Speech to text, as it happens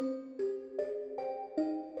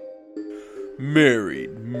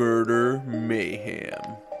married, murder,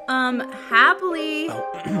 mayhem. Happily.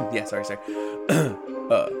 Oh, yeah, sorry.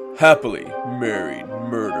 Happily married,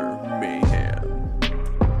 murder, mayhem.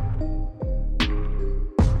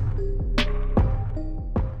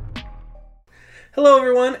 Hello,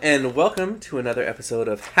 everyone, and welcome to another episode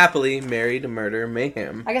of Happily Married, Murder,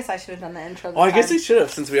 Mayhem. I guess I should have done the intro this I time. guess we should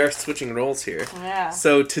have, since we are switching roles here. Yeah.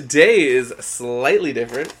 So today is slightly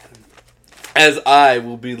different, as I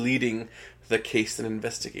will be leading the case and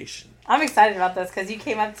investigation. I'm excited about this, because you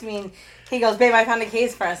came up to me and he goes, babe, I found a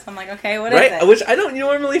case for us. I'm like, okay, what is it? Which I don't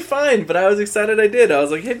normally find, but I was excited I did. I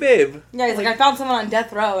was like, hey, babe. Yeah, he's like, I found someone on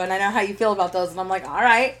death row, and I know how you feel about those. And I'm like, all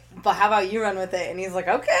right, but how about you run with it? And he's like,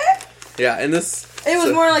 okay. Yeah, and this... It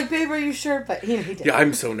was more like, babe, are you sure? But he did. Yeah,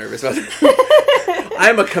 I'm so nervous about it.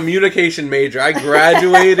 I'm a communication major. I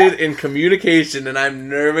graduated in communication, and I'm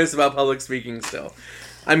nervous about public speaking still.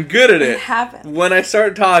 I'm good at it. It happens. When I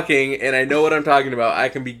start talking, and I know what I'm talking about, I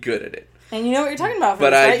can be good at it. And you know what you're talking about,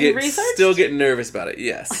 But right? I still get nervous about it,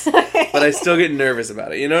 yes. But I still get nervous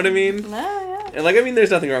about it, you know what I mean? No, yeah. And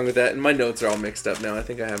there's nothing wrong with that, and my notes are all mixed up now. I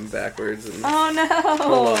think I have them backwards. And... Oh, no.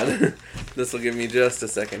 Hold on. This will give me just a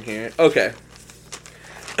second here. Okay.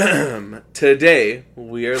 Today,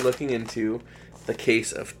 we are looking into the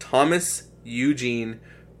case of Thomas Eugene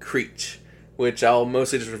Creech, which I'll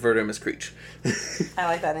mostly just refer to him as Creech. I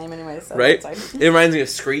like that name anyway, so right? that's It reminds me of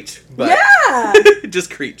Screech, but yeah! just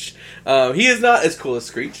Creech. He is not as cool as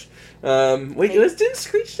Screech. Didn't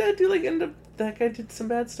Screech end up that guy did some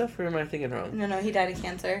bad stuff, or am I thinking wrong? No, he died of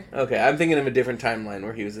cancer. Okay, I'm thinking of a different timeline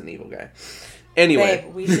where he was an evil guy. Anyway.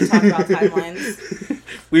 Babe, we should talk about timelines.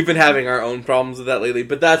 We've been having our own problems with that lately,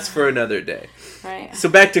 but that's for another day. Right. So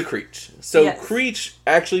back to Creech. So yes. Creech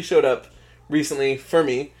actually showed up recently for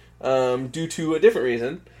me due to a different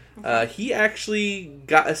reason. He actually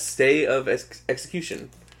got a stay of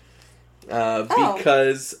execution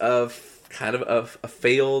because of kind of a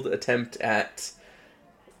failed attempt at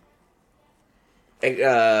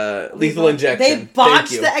lethal injection. They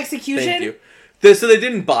botched the execution? Thank you. So they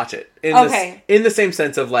didn't botch it. In the same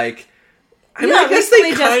sense of like... I guess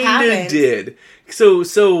they kind of did.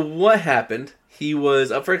 So what happened? He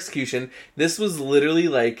was up for execution. This was literally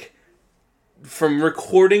like... From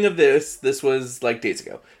recording of this was like days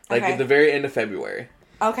ago. Like at the very end of February.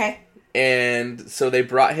 Okay. And so they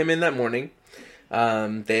brought him in that morning.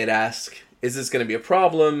 They had asked, is this going to be a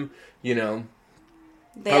problem? You know...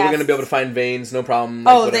 Are we going to be able to find veins? No problem.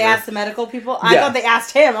 Like, they asked the medical people? I thought they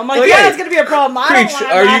asked him. I'm like, it's going to be a problem. Creech,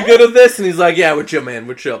 are you good with this? And he's like, yeah, we're chill, man.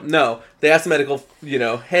 We're chill. No. They asked the medical,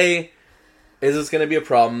 hey, is this going to be a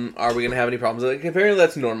problem? Are we going to have any problems? Like, apparently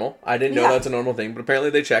that's normal. I didn't know that's a normal thing, but apparently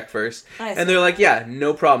they check first. And they're like, yeah,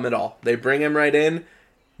 no problem at all. They bring him right in.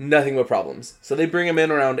 Nothing but problems. So they bring him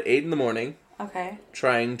in around 8 in the morning. Okay.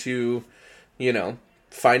 Trying to,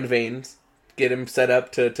 find veins. Get him set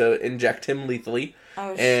up to inject him lethally.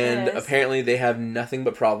 Oh, and apparently they have nothing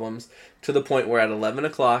but problems to the point where at 11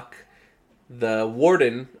 o'clock, the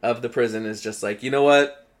warden of the prison is just like, you know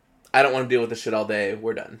what? I don't want to deal with this shit all day.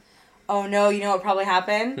 We're done. Oh, no. You know what probably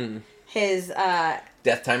happened? His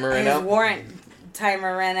death timer ran out? His warrant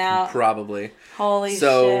timer ran out. Probably. Holy shit.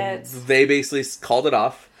 So they basically called it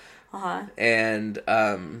off. Uh-huh. And,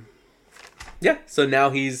 so now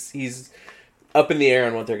he's up in the air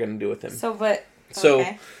on what they're going to do with him. So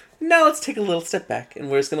now let's take a little step back,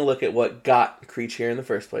 and we're just going to look at what got Creech here in the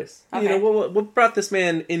first place. Okay. What brought this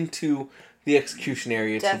man into the execution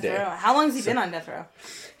area death today. Row. How long has he been on death row?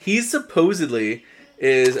 He supposedly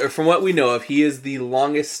or from what we know of, he is the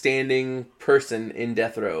longest standing person in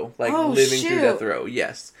death row. Living through death row.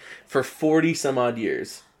 Yes. For 40 some odd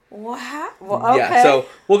years. What? Well, okay. Yeah, so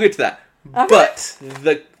we'll get to that. Okay. But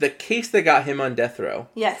the case that got him on death row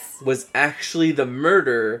was actually the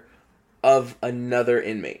murder of another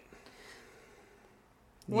inmate.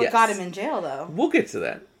 What got him in jail, though? We'll get to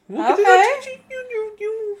that. Get to that.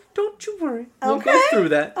 You don't you worry. We'll go through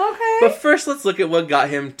that. Okay. But first, let's look at what got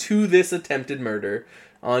him to this attempted murder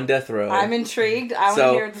on death row. I'm intrigued. I want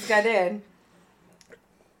to hear what this guy did.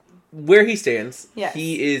 Where he stands,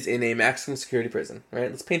 he is in a maximum security prison, right?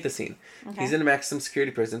 Let's paint the scene. Okay. He's in a maximum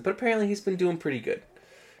security prison, but apparently he's been doing pretty good.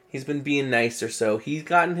 He's been being nice or so. He's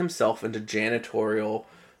gotten himself into janitorial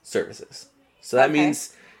services. So that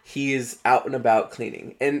means he is out and about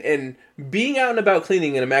cleaning. And being out and about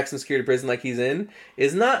cleaning in a maximum security prison like he's in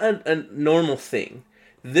is not a normal thing.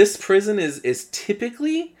 This prison is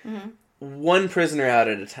typically one prisoner out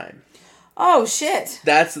at a time. Oh, shit.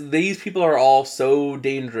 These people are all so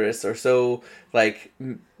dangerous or so,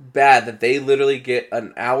 bad that they literally get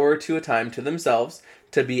an hour or two a time to themselves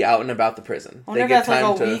to be out and about the prison. I wonder if that's like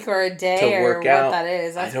a week or a day or what that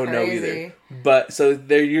is. That's I don't know crazy. either. But so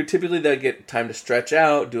they'll get time to stretch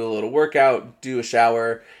out, do a little workout, do a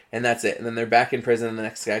shower, and that's it. And then they're back in prison and the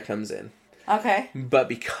next guy comes in. Okay. But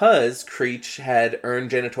because Creech had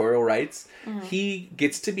earned janitorial rights, he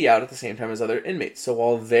gets to be out at the same time as other inmates. So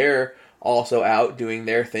while they're also out doing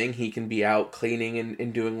their thing, he can be out cleaning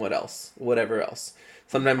and doing whatever else.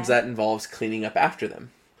 Sometimes that involves cleaning up after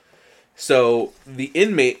them. So the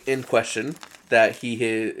inmate in question that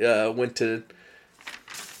he went to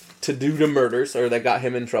do the murders, or that got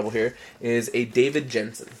him in trouble here, is a David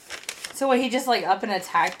Jensen. So what, he just like up and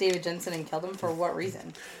attacked David Jensen and killed him for what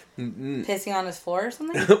reason? Pissing on his floor or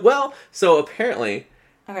something? Well, so apparently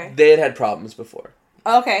they had problems before.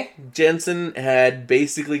 Okay. Jensen had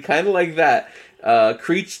basically kind of like that.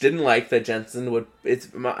 Creech didn't like that Jensen would,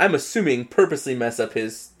 I'm assuming, purposely mess up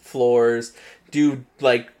his floors, do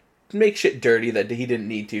like make shit dirty that he didn't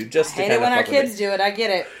need to, just to kind of hate it when our kids do it. I get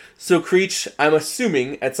it. So Creech, I'm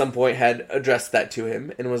assuming, at some point had addressed that to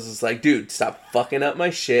him and was just like, dude, stop fucking up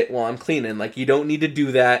my shit while I'm cleaning. Like, you don't need to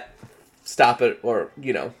do that. Stop it, or,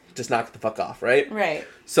 just knock it the fuck off, right? Right.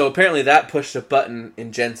 So apparently that pushed a button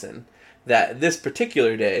in Jensen that this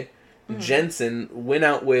particular day, Jensen went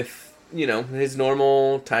out with, his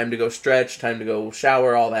normal time to go stretch, time to go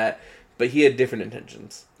shower, all that, but he had different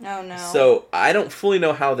intentions. Oh, no. So I don't fully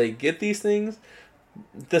know how they get these things.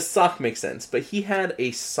 The sock makes sense, but he had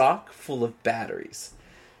a sock full of batteries.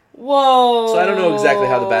 Whoa. So I don't know exactly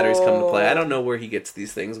how the batteries come to play. I don't know where he gets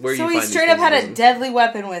these things. So he straight up had a deadly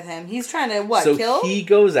weapon with him. He's trying to, kill? So he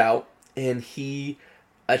goes out and he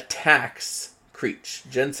attacks Creech.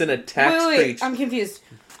 Jensen attacks Creech. I'm confused.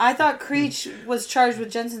 I thought Creech was charged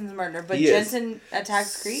with Jensen's murder, but Jensen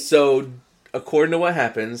attacks Creech? So, according to what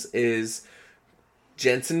happens, is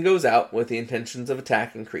Jensen goes out with the intentions of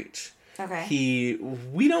attacking Creech. Okay.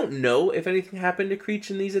 We don't know if anything happened to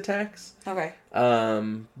Creech in these attacks. Okay.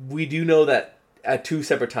 We do know that at 2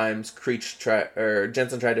 separate times,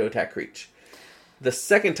 Jensen tried to attack Creech. The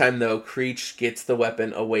second time, though, Creech gets the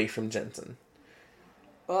weapon away from Jensen.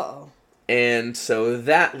 Uh-oh. And so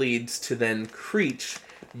that leads to then Creech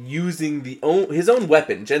using his own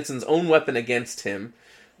weapon, Jensen's own weapon, against him.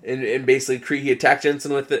 And basically, he attacks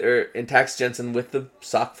Jensen with the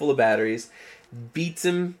sock full of batteries, beats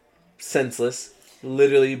him senseless,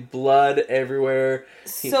 literally blood everywhere.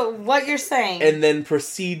 So what you're saying... And then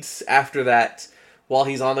proceeds after that, while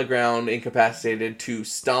he's on the ground, incapacitated, to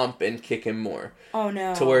stomp and kick him more. Oh,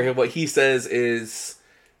 no. To where what he says is...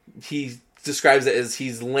 He describes it as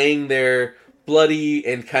he's laying there bloody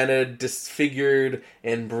and kind of disfigured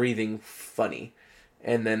and breathing funny.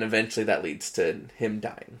 And then eventually that leads to him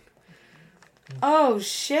dying. Oh,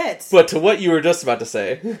 shit. But to what you were just about to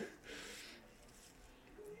say...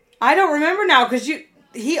 I don't remember now, because he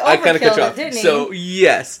overkilled it, didn't he? So,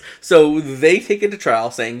 yes. So, they take it to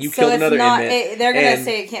trial, saying you killed another inmate. They're going to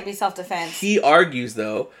say it can't be self-defense. He argues,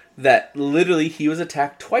 though, that literally he was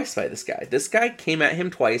attacked twice by this guy. This guy came at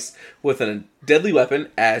him twice with a deadly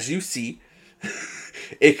weapon, as you see.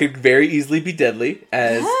 It could very easily be deadly,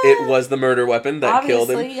 as it was the murder weapon that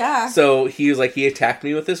killed him. Yeah. So, he was like, he attacked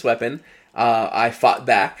me with this weapon. I fought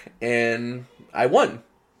back, and I won.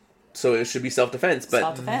 So it should be self-defense.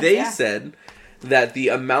 But they said that the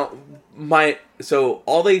amount... So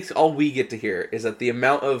all we get to hear is that the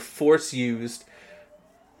amount of force used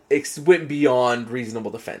went beyond reasonable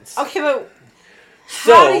defense. Okay, but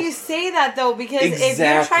how do you say that, though? Because if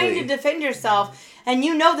you're trying to defend yourself, and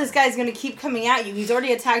you know this guy's going to keep coming at you, he's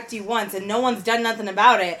already attacked you once, and no one's done nothing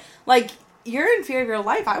about it, like, you're in fear of your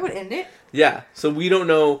life. I would end it. Yeah, so we don't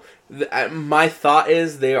know. My thought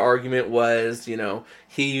is their argument was,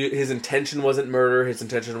 his intention wasn't murder, his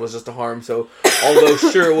intention was just to harm. So, although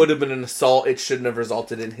sure it would have been an assault, it shouldn't have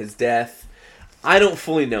resulted in his death. I don't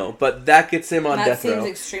fully know, but that gets him on death row. That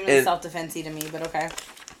seems extremely self-defense-y to me, but okay.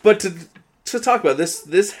 But to talk about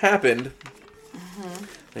this happened.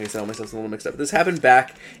 Like I said, myself's a little mixed up. This happened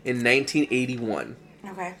back in 1981.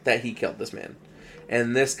 Okay. That he killed this man.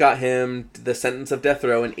 And this got him the sentence of death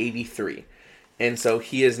row in 83. And so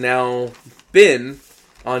he has now been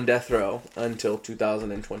on death row until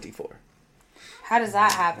 2024. How does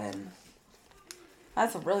that happen?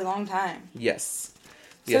 That's a really long time. Yes.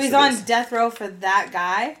 So he's on death row for that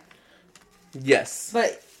guy? Yes.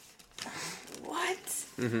 But, what?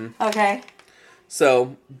 Mm-hmm. Okay.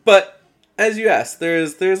 So, but, as you asked,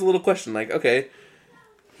 there's a little question, like, okay...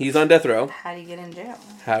 He's on death row. How did he get in jail?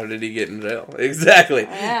 How did he get in jail? Exactly.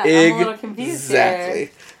 Yeah, I'm a little confused here.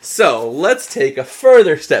 So, let's take a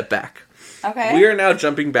further step back. Okay. We are now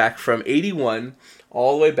jumping back from 81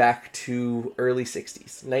 all the way back to early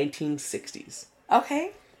 60s. 1960s.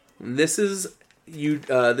 Okay. This is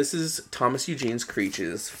Thomas Eugene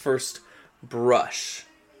Creech's first brush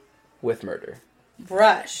with murder.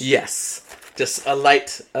 Brush. Yes. Just a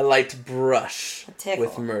light brush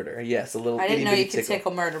with murder. Yes, a little. I didn't know you could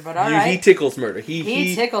tickle murder, but all right. He tickles murder.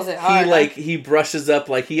 He tickles it hard. He brushes up,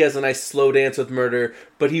 like he has a nice slow dance with murder,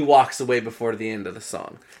 but he walks away before the end of the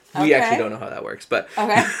song. We actually don't know how that works, but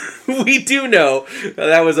we do know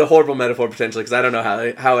that was a horrible metaphor potentially, because I don't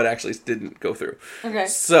know how it actually didn't go through. Okay.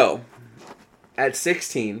 So, at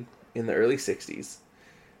 16, in the early 60s,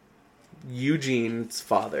 Eugene's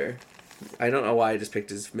father... I don't know why I just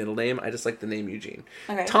picked his middle name. I just like the name Eugene.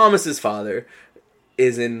 Okay. Thomas's father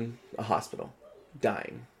is in a hospital,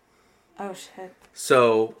 dying. Oh, shit.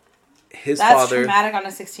 So, That's traumatic on a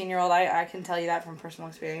 16-year-old. I can tell you that from personal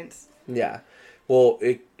experience. Yeah. Well,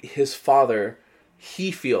 his father,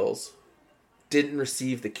 he feels, didn't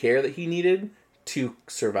receive the care that he needed to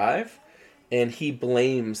survive. And he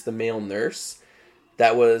blames the male nurse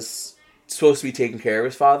that was supposed to be taking care of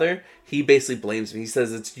his father. He basically blames him. He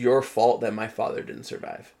says, it's your fault that my father didn't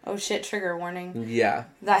survive. Oh shit, trigger warning. Yeah.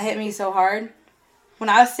 That hit me so hard. When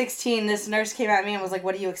I was 16, this nurse came at me and was like,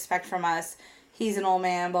 what do you expect from us? He's an old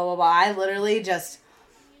man, blah, blah, blah. I literally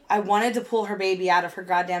I wanted to pull her baby out of her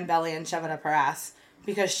goddamn belly and shove it up her ass.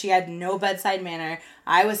 Because she had no bedside manner.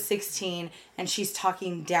 I was 16 and she's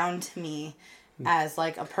talking down to me as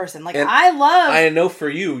like a person. Like, I know for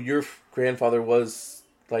you, your grandfather was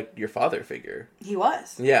like your father figure. He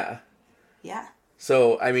was. Yeah. Yeah.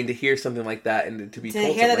 So, I mean, to hear something like that and to be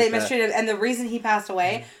told hear that they mistreated, and the reason he passed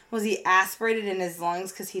away was he aspirated in his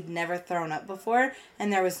lungs because he'd never thrown up before,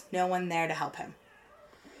 and there was no one there to help him.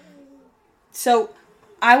 So,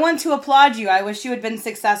 I want to applaud you. I wish you had been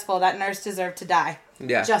successful. That nurse deserved to die.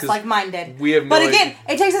 Yeah. Just like mine did. But again,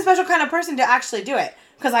 it takes a special kind of person to actually do it.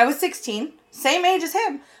 Because I was 16, same age as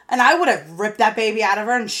him, and I would have ripped that baby out of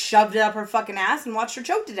her and shoved it up her fucking ass and watched her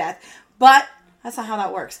choke to death. But that's not how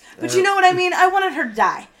that works. But you know what I mean? I wanted her to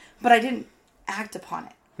die, but I didn't act upon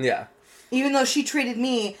it. Yeah. Even though she treated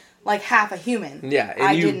me like half a human. Yeah, and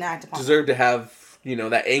I didn't act upon it. You deserve to have,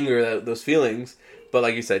 that anger, those feelings, but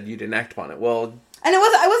like you said, you didn't act upon it. Well... And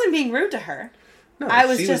I wasn't being rude to her. No, I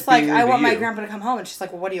was just like, I want my grandpa to come home, and she's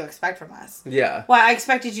like, well, what do you expect from us? Yeah. Well, I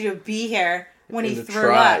expected you to be here when he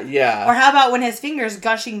threw up. Yeah. Or how about when his finger's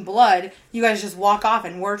gushing blood, you guys just walk off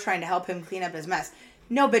and we're trying to help him clean up his mess.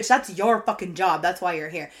 No, bitch, that's your fucking job. That's why you're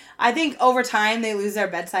here. I think over time they lose their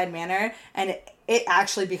bedside manner and it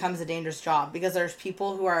actually becomes a dangerous job because there's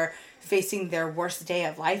people who are facing their worst day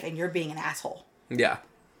of life and you're being an asshole. Yeah.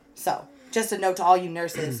 So, just a note to all you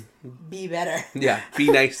nurses, be better. Yeah, be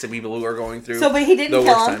nice to people who are going through but he didn't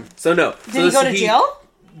kill him. So, no. Did he go to jail?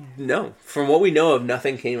 No. From what we know of,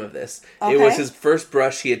 nothing came of this. Okay. It was his first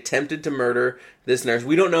brush. He attempted to murder this nurse.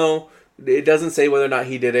 We don't know. It doesn't say whether or not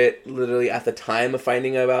he did it literally at the time of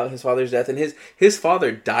finding out about his father's death. And his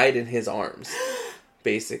father died in his arms,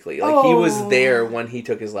 basically. Like, he was there when he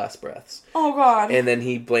took his last breaths. Oh, God. And then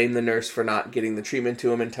he blamed the nurse for not getting the treatment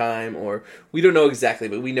to him in time. Or, we don't know exactly,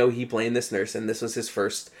 but we know he blamed this nurse. And this was his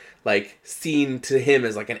first, seen to him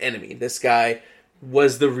as, an enemy. This guy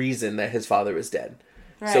was the reason that his father was dead.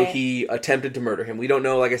 Right. So he attempted to murder him. We don't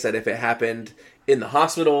know, like I said, if it happened in the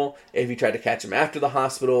hospital, if he tried to catch him after the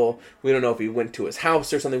hospital. We don't know if he went to his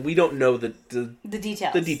house or something. We don't know the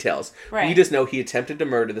details. The details. Right. We just know he attempted to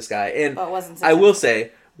murder this guy. And I will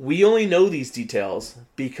say, we only know these details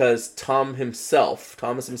because Thomas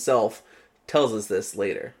himself tells us this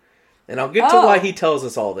later. And I'll get to why he tells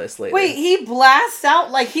us all this later. Wait, he blasts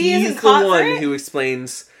out like he isn't caught for it? He's the one who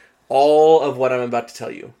explains all of what I'm about to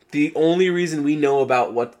tell you. The only reason we know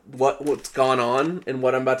about what's gone on and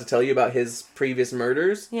what I'm about to tell you about his previous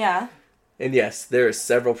murders. Yeah. And yes, there are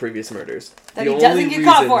several previous murders. That he doesn't get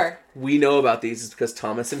caught for. We know about these is because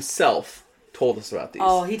Thomas himself told us about these.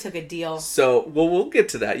 Oh, he took a deal. So, we'll get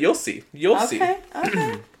to that. You'll see. See.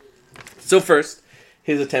 Okay. So first,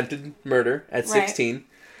 his attempted murder at 16. Right.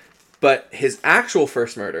 But his actual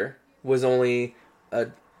first murder was only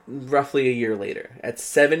roughly a year later. At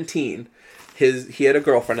 17, he had a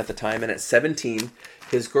girlfriend at the time, and at 17,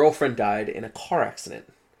 his girlfriend died in a car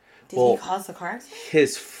accident. Did he cause the car accident?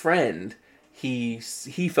 His friend, he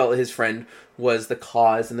felt his friend was the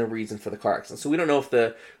cause and the reason for the car accident. So we don't know if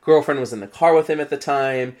the girlfriend was in the car with him at the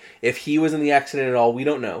time, if he was in the accident at all. We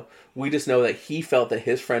don't know. We just know that he felt that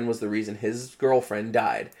his friend was the reason his girlfriend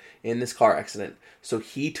died in this car accident. So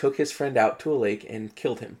he took his friend out to a lake and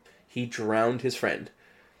killed him. He drowned his friend.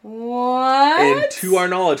 What? And to our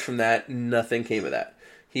knowledge from that, nothing came of that.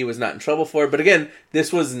 He was not in trouble for it. But again,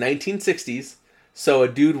 this was 1960s. So a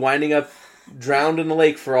dude winding up drowned in the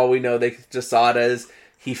lake, for all we know, they just saw it as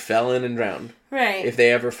he fell in and drowned. Right. If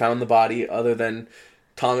they ever found the body, other than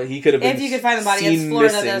Thomas, he could have been. If you could find the body, it's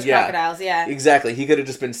Florida. Missing. Those crocodiles. Yeah. Exactly. He could have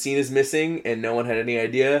just been seen as missing, and no one had any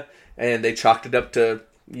idea, and they chalked it up to,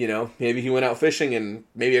 maybe he went out fishing and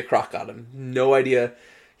maybe a croc got him. No idea.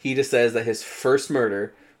 He just says that his first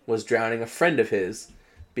murder was drowning a friend of his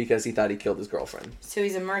because he thought he killed his girlfriend. So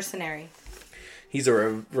he's a mercenary. He's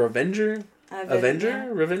a revenger?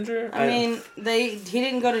 Revenger? I mean, he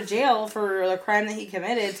didn't go to jail for the crime that he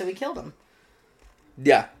committed, so we killed him.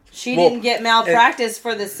 Yeah. She didn't get malpractice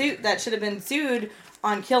for the suit that should have been sued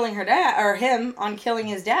on killing her dad, or him on killing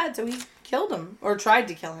his dad, so he killed him, or tried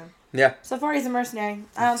to kill him. Yeah. So far, he's a mercenary.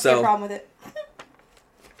 I don't see a problem with it.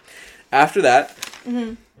 After that,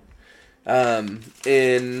 in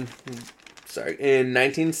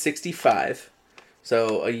 1965,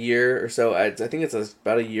 so a year or so, I think it's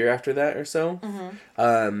about a year after that or so,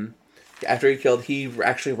 after he killed, he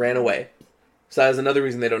actually ran away. So that was another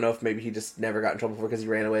reason they don't know if maybe he just never got in trouble because he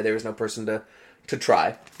ran away. There was no person to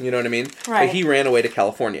try. You know what I mean? Right. But he ran away to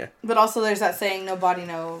California. But also there's that saying, no body,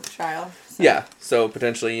 no trial. So. Yeah. So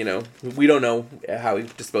potentially, we don't know how he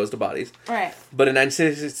disposed of bodies. Right. But in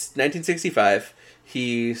 1965,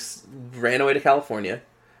 he ran away to California.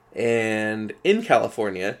 And in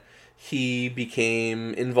California, he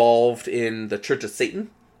became involved in the Church of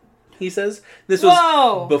Satan, he says. This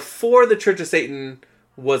was before the Church of Satan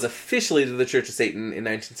was officially to the Church of Satan in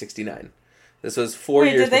 1969. This was 4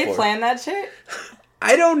 years before. Wait, did they plan that shit?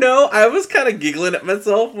 I don't know. I was kind of giggling at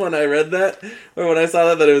myself when I read that, or when I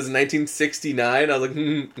saw that it was 1969. I was like,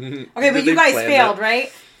 Okay, but you guys failed,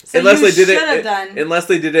 right? So unless they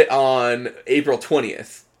did it on April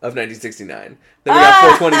 20th of 1969. Then we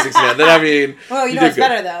got 4/20/69. Then, I mean... Well, you know what's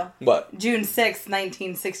better, though? What? June 6th,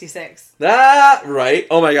 1966. Ah, right.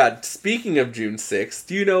 Oh, my God. Speaking of June 6th,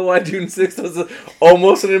 do you know why June 6th was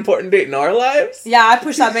almost an important date in our lives? Yeah, I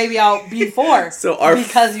pushed that baby out before.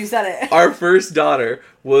 Because you said it. Our first daughter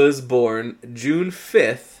was born June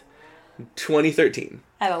 5th, 2013.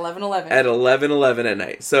 At 11:11. At 11:11 at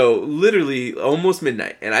night. So, literally, almost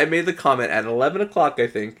midnight. And I made the comment at 11 o'clock, I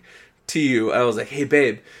think, to you. I was like, hey,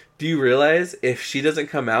 babe, do you realize if she doesn't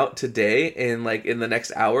come out today in the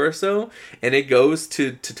next hour or so, and it goes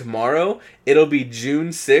to tomorrow, it'll be June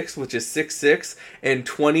 6th, which is 6/6, and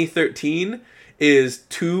 2013 is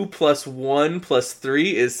 2 + 1 +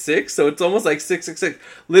 3 is 6, so it's almost like 666.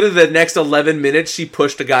 Literally the next 11 minutes, she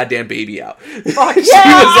pushed a goddamn baby out. Fuck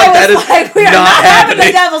yeah, that is we are not having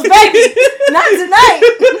the devil's baby. Not tonight.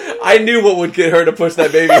 I knew what would get her to push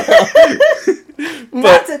that baby out.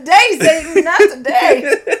 Not today, Satan. Not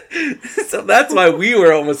today. So that's why we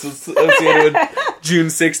were almost associated with June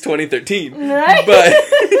 6, 2013. Right. But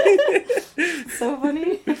so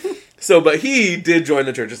funny. But he did join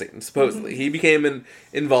the Church of Satan, supposedly. He became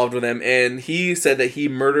involved with them, and he said that he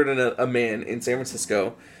murdered a man in San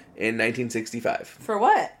Francisco in 1965. For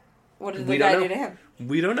what? What did the guy do to him?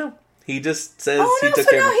 We don't know. He just says he took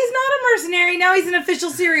care of him. He's not a mercenary. Now he's an official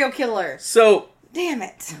serial killer. So... Damn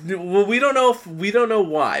it. Well, we don't know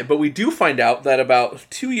why, but we do find out that about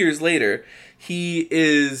 2 years later, he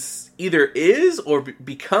either is or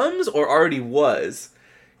becomes or already was.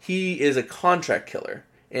 He is a contract killer.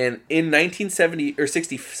 And in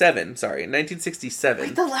 1967.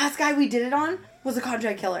 Wait, the last guy we did it on was a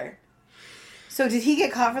contract killer. So did he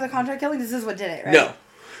get caught for the contract killing? This is what did it, right? No.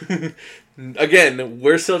 Again,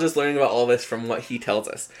 we're still just learning about all this from what he tells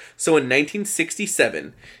us. So in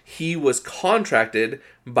 1967, he was contracted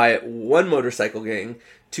by one motorcycle gang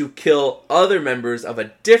to kill other members of a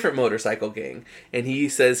different motorcycle gang. And he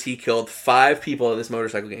says he killed 5 people of this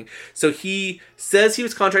motorcycle gang. So he says he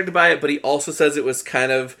was contracted by it, but he also says it was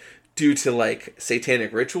kind of due to,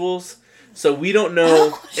 satanic rituals. So we don't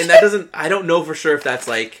know, and I don't know for sure if that's,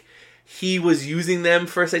 he was using them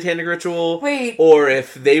for a satanic ritual. Wait. Or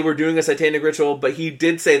if they were doing a satanic ritual, but he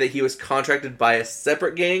did say that he was contracted by a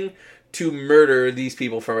separate gang to murder these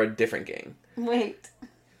people from a different gang. Wait.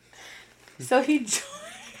 So he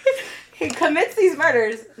commits these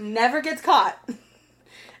murders, never gets caught,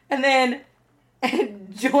 and then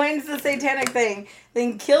joins the satanic thing,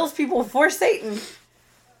 then kills people for Satan.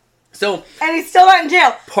 So, and he's still not in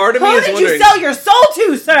jail. Part of me is wondering, who did you sell your soul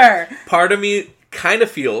to, sir? Part of me kind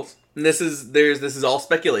of feels... And this is all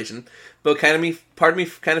speculation, but part of me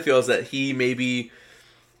kind of feels that he maybe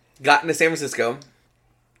got into San Francisco,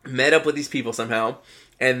 met up with these people somehow,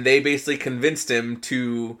 and they basically convinced him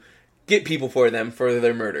to get people for them for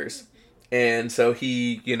their murders. And so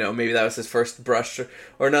he, maybe that was his first brush,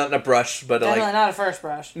 or not a brush, but definitely not a first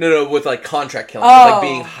brush. No, with contract killing,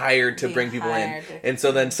 being hired to bring people in. And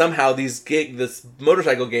so then somehow this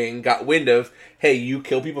motorcycle gang got wind of, hey, you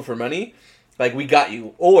kill people for money. Like, we got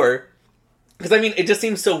you. Or, because, I mean, it just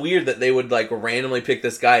seems so weird that they would, like, randomly pick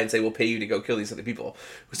this guy and say, we'll pay you to go kill these other people.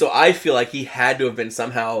 So I feel like he had to have been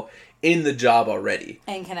somehow in the job already.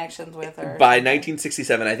 In connections with her. By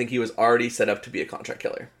 1967, I think he was already set up to be a contract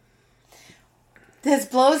killer. This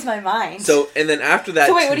blows my mind. So, and then after that...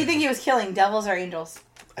 So wait, what do you think he was killing? Devils or angels?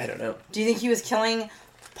 I don't know. Do you think he was killing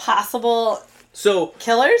possible... So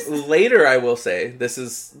killers? Later, I will say, this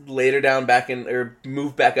is later down back in, or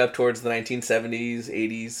moved back up towards the 1970s,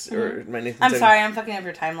 80s, or my 1970s. I'm sorry, I'm fucking up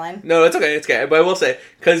your timeline. No, it's okay, But I will say,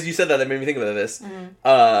 because you said that made me think about this.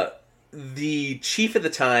 The chief at the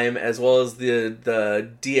time, as well as the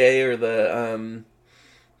DA or the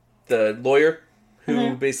lawyer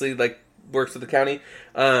who basically like works with the county,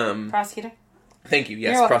 prosecutor. Thank you.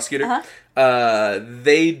 Yes, prosecutor.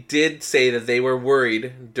 They did say that they were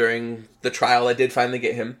worried during the trial that did finally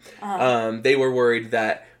get him. They were worried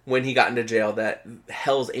that when he got into jail that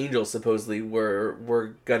Hell's Angels supposedly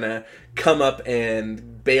were gonna come up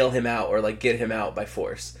and bail him out or like get him out by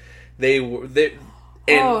force. The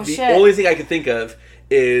only thing I could think of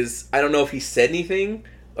is, I don't know if he said anything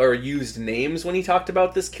or used names when he talked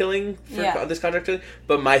about this killing for this contract killing,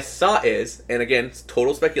 but my thought is, and again, it's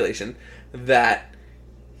total speculation, that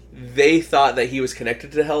they thought that he was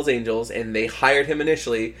connected to Hell's Angels, and they hired him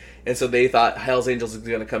initially, and so they thought Hell's Angels was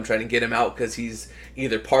going to come try and get him out because he's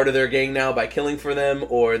either part of their gang now by killing for them,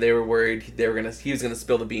 or they were worried he was going to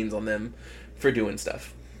spill the beans on them for doing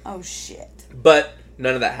stuff. Oh, shit. But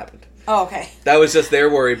none of that happened. Oh, okay. That was just their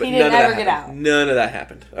worry, but none of that happened. Out. None of that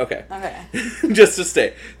happened. Okay. Okay. Just to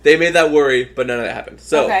stay. They made that worry, but none of that happened.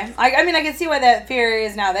 So, okay. I mean, I can see why that fear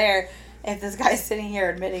is now there. If this guy's sitting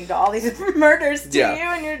here admitting to all these murders to you,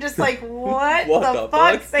 and you're just like, what the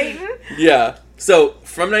fuck, Satan? Yeah. So,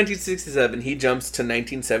 from 1967, he jumps to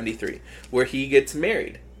 1973, where he gets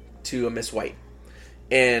married to a Miss White.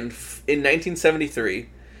 And in 1973,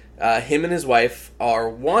 him and his wife are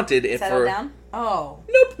wanted Settle down? Oh.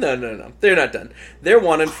 Nope. No. They're not done. They're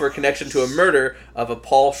wanted for a connection to a murder of a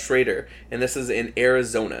Paul Schrader, and this is in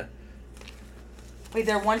Arizona. Wait,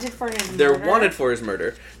 they're wanted for his murder? They're wanted for his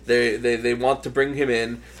murder. They want to bring him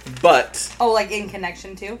in, but... Oh, like in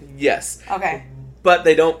connection to? Yes. Okay. But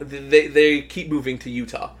they don't... They keep moving to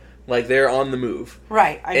Utah. Like, they're on the move.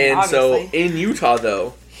 Right. I mean, obviously. So, in Utah,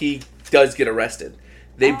 though, he does get arrested.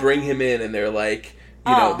 They bring him in, and they're like...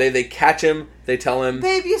 You know, they catch him, they tell him...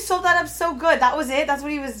 Babe, you sold that up so good. That was it? That's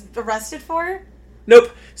what he was arrested for?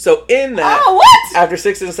 Nope. So, in that... Oh, what? After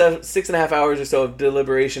 6.5 hours or so of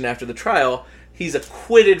deliberation after the trial... He's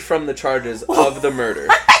acquitted from the charges of the murder.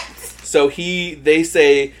 So they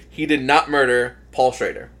say he did not murder Paul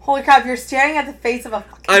Schrader. Holy crap, you're staring at the face of a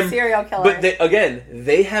fucking serial killer. But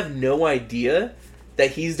they have no idea that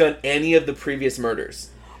he's done any of the previous murders.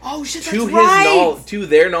 Oh shit, that's right! To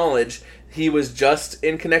their knowledge, he was just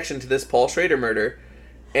in connection to this Paul Schrader murder.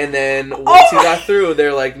 And then once he got through,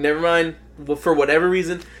 they're like, never mind. Well, for whatever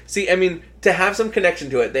reason. See, I mean, to have some connection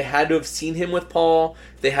to it, they had to have seen him with Paul.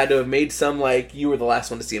 They had to have made some, like, you were the last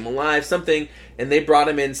one to see him alive, something. And they brought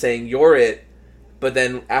him in saying, you're it. But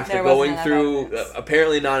then after going through,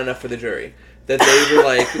 apparently not enough for the jury. That they were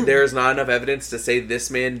like, there's not enough evidence to say this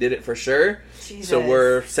man did it for sure. Jesus. So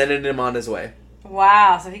we're sending him on his way.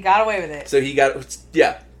 Wow, so he got away with it. So he got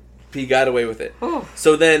away with it. Ooh.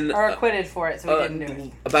 So then... Or acquitted for it, so he didn't do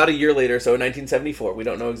it. About a year later, so in 1974, we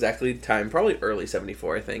don't know exactly the time, probably early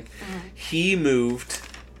 74, I think, he moved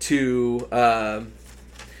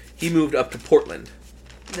up to Portland.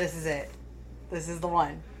 This is it. This is the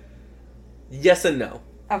one. Yes and no.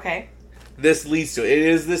 Okay. This leads to it. It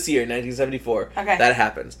is this year, 1974. Okay. That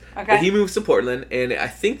happens. Okay. But he moves to Portland, and I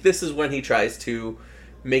think this is when he tries to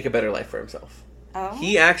make a better life for himself. Oh.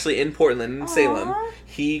 He actually, in Portland, in Salem,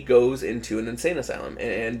 he goes into an insane asylum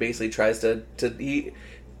and basically tries to he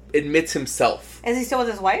admits himself. Is he still with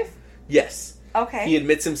his wife? Yes. Okay. He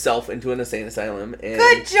admits himself into an insane asylum. And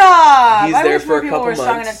good job! He's there for a couple months.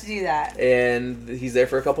 Strong enough to do that. And he's there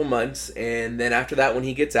for a couple months, and then after that, when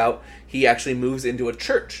he gets out, he actually moves into a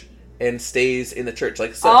church and stays in the church.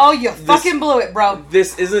 Like, so fucking blew it, bro.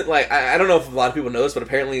 This isn't like, I don't know if a lot of people know this, but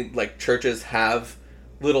apparently, like, churches have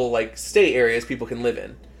little, like, stay areas people can live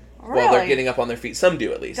in while they're getting up on their feet. Some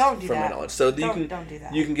do, at least, from my knowledge. So don't do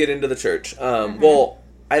that. You can get into the church. Well,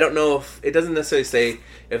 I don't know if it doesn't necessarily say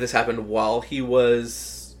if this happened while he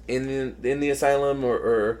was in the asylum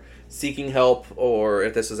or seeking help, or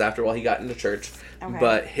if this was after while he got into church. Okay.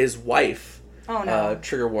 But his wife,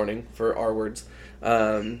 trigger warning for R words,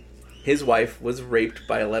 his wife was raped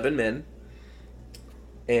by 11 men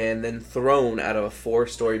and then thrown out of a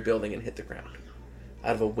 4-story building and hit the ground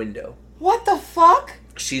out of a window. What the fuck?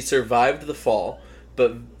 She survived the fall,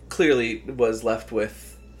 but clearly was left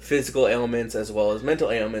with physical ailments as well as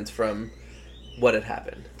mental ailments from what had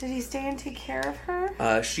happened. Did he stay and take care of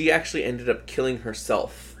her? She actually ended up killing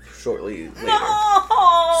herself shortly later. No!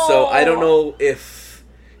 So I don't know if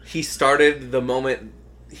he started the moment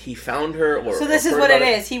he found her or... So this is what it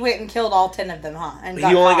is. He went and killed all 10 of them, huh? And he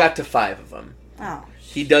only got to 5 of them. Oh.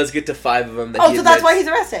 He does get to 5 of them. So that's why he's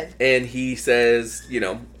arrested. And he says,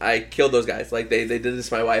 I killed those guys. Like, they did this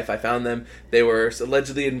to my wife. I found them. They were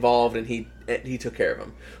allegedly involved, and he took care of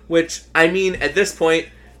them. Which, I mean, at this point,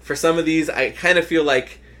 for some of these, I kind of feel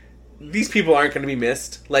like these people aren't going to be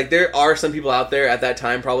missed. Like, there are some people out there at that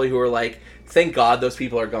time probably who are like, thank God those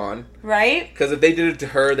people are gone. Right? Because if they did it to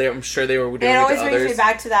her, I'm sure they were doing it to others. It always brings me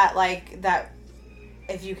back to that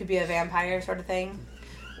if you could be a vampire sort of thing,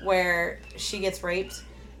 where she gets raped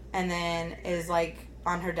and then is, like,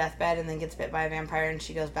 on her deathbed and then gets bit by a vampire and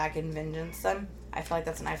she goes back and vengeance them. I feel like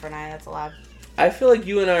that's an eye for an eye. That's allowed. I feel like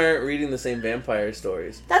you and I are reading the same vampire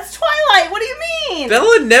stories. That's Twilight. What do you mean?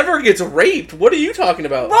 Bella never gets raped. What are you talking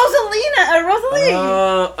about? Rosalie. Her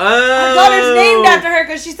daughter's named after her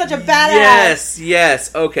because she's such a badass.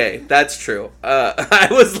 Yes. Okay, that's true. I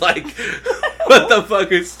was like, what the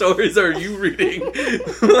fucking stories are you reading?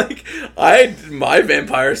 Like, my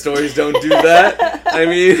vampire stories don't do that. I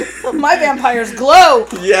mean... my vampires glow.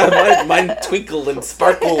 Yeah, mine twinkle and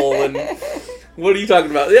sparkle and... What are you talking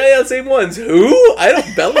about? Yeah, same ones. Who? Bella?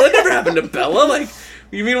 That never happened to Bella. Like,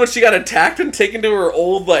 you mean when she got attacked and taken to her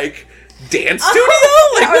old, like, dance studio?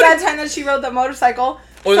 Like, or that time that she rode that motorcycle.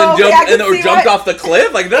 Or jumped off the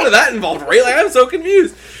cliff? Like, none of that involved rape. Like, I'm so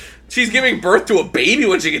confused. She's giving birth to a baby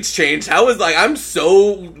when she gets changed. What?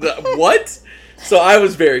 So I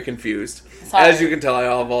was very confused. Sorry. As you can tell, I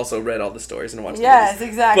have also read all the stories and watched the movies. Yes,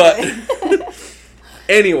 exactly. But,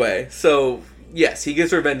 anyway, so... Yes, he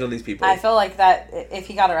gets revenge on these people. I feel like that if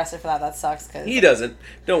he got arrested for that sucks. Cause he doesn't.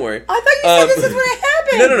 Don't worry. I thought you said this is when it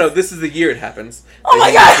happened. No. This is the year it happens. Oh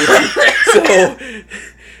my god! So,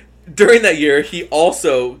 during that year, he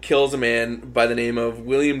also kills a man by the name of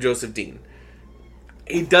William Joseph Dean.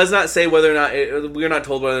 He does not say whether or not... We're not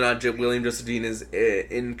told whether or not William Joseph Dean is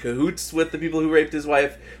in cahoots with the people who raped his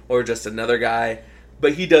wife or just another guy.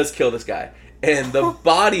 But he does kill this guy. And the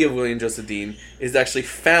body of William Joseph Dean is actually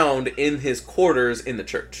found in his quarters in the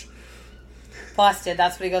church. Busted.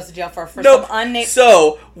 That's what he goes to jail for Nope. Some unnamed...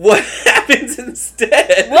 So, what happens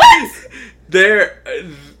instead? What?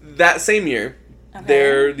 That same year,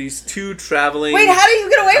 there are these 2 traveling... Wait, how do you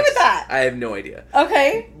get away with that? I have no idea.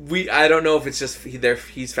 Okay. I don't know if it's just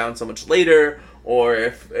he's found so much later, or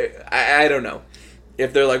if... I don't know.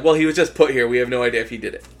 If they're like, well, he was just put here, we have no idea if he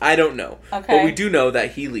did it. I don't know. Okay. But we do know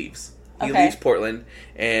that he leaves. He leaves Portland,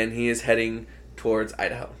 and he is heading towards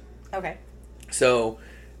Idaho. Okay. So,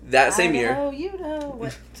 that same year... you know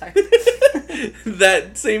what... Sorry.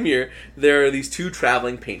 That same year, there are these 2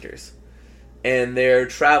 traveling painters. And they're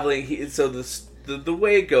traveling... So, the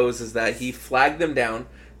way it goes is that he flagged them down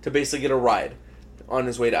to basically get a ride on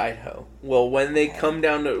his way to Idaho. Well, when they come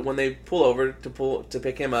down... when they pull over to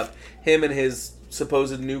pick him up, him and his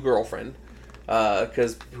supposed new girlfriend...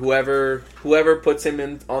 because whoever puts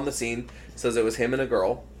him on the scene says it was him and a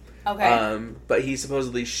girl. Okay. But he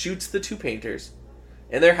supposedly shoots the 2 painters,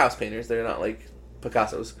 and they're house painters. They're not like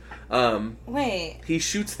Picassos. Wait. He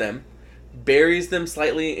shoots them, buries them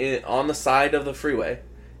slightly on the side of the freeway,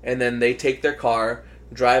 and then they take their car,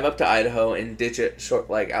 drive up to Idaho, and ditch it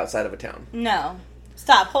outside of a town. No.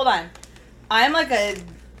 Stop. Hold on. I'm like a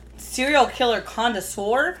serial killer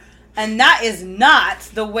connoisseur. And that is not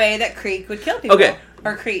the way that Creek would kill people. Okay.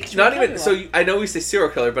 Or Creech. Not even... So, I know we say serial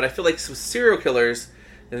killer, but I feel like with serial killers,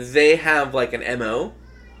 they have, like, an MO.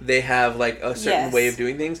 They have, like, a certain way of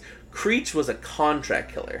doing things. Creech was a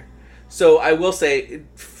contract killer. So, I will say,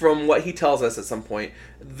 from what he tells us at some point,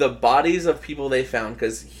 the bodies of people they found,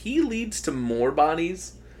 because he leads to more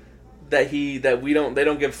bodies that they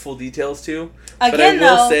don't give full details to. Again, but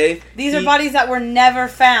I will say these are bodies that were never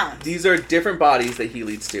found. These are different bodies that he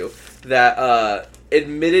leads to that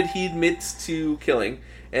he admits to killing,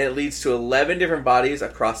 and it leads to 11 different bodies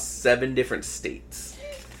across 7 different states.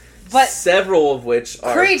 But several of which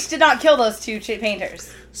are... Creech did not kill those 2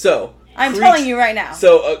 painters. So I'm telling you right now.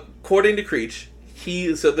 So according to Creech,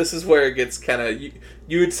 so this is where it gets kind of...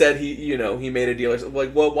 You had said he made a deal.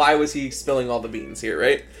 Like, well, why was he spilling all the beans here,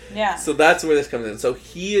 right? Yeah. So that's where this comes in. So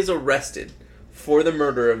he is arrested for the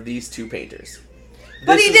murder of these 2 painters.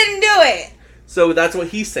 But he didn't do it! So that's what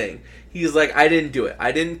he's saying. He's like, I didn't do it.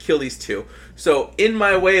 I didn't kill these 2. So in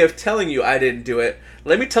my way of telling you I didn't do it,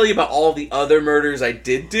 let me tell you about all the other murders I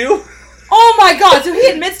did do. Oh my god, so he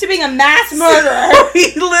admits to being a mass murderer.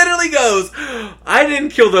 He literally goes, I didn't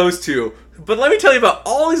kill those 2. But let me tell you about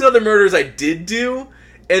all these other murders I did do,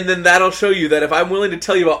 and then that'll show you that if I'm willing to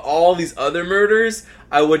tell you about all these other murders,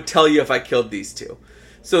 I would tell you if I killed these two.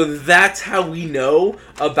 So that's how we know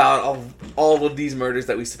about all of these murders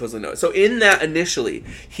that we supposedly know. So in that, initially,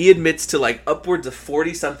 he admits to like upwards of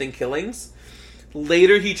 40-something killings.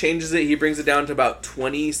 Later, he changes it. He brings it down to about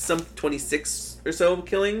 26 or so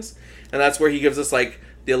killings. And that's where he gives us like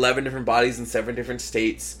the 11 different bodies in 7 different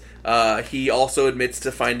states. He also admits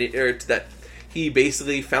to finding, or that he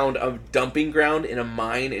basically found a dumping ground in a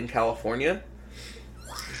mine in California.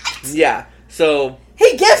 What? Yeah. So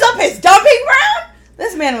he gives up his dumping ground?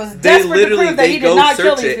 This man was desperate to prove that he did not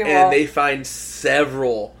kill these people. And they find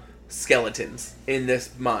several skeletons in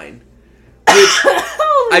this mine. Which,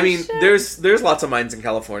 I mean, there's lots of mines in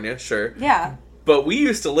California, sure. Yeah. But we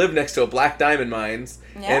used to live next to a black diamond mines.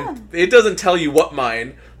 Yeah. And it doesn't tell you what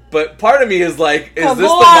mine. But part of me is like, is this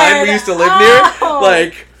the mine we used to live near?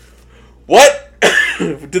 Like, what?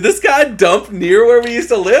 Did this guy dump near where we used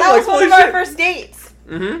to live? That was one of our first dates.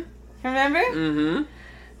 Mm-hmm. Remember? Mm-hmm.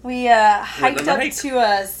 We hiked up to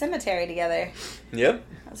a cemetery together. Yep.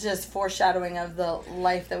 It's just foreshadowing of the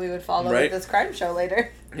life that we would follow with this crime show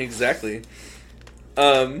later. Exactly.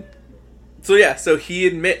 So he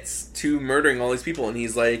admits to murdering all these people, and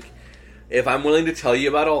he's like, if I'm willing to tell you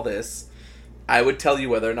about all this, I would tell you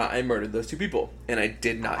whether or not I murdered those 2 people. And I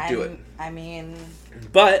did not do it. I mean...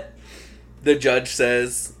 But the judge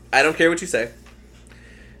says, I don't care what you say.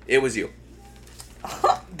 It was you.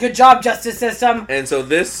 Good job, justice system. And so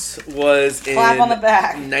this was Clap on the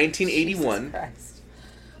back. 1981. Yeah.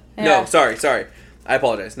 No, sorry. I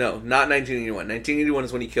apologize. No, not 1981. 1981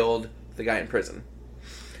 is when he killed the guy in prison.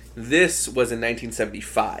 This was in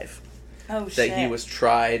 1975. Oh, shit. That he was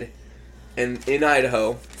tried in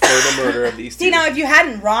Idaho for the murder of these 2. See, now, if you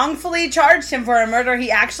hadn't wrongfully charged him for a murder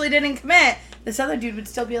he actually didn't commit, this other dude would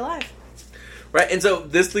still be alive. Right, and so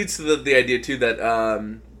this leads to the idea, too,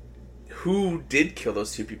 that who did kill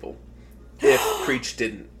those 2 people if Creech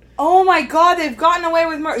didn't? Oh my god, they've gotten away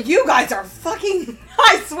with murder. You guys are fucking...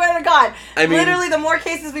 I swear to God. I mean, literally, the more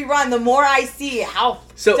cases we run, the more I see how...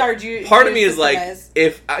 part of me is like,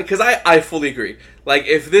 because I fully agree. Like,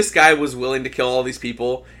 if this guy was willing to kill all these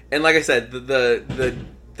people, and like I said, the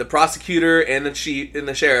prosecutor and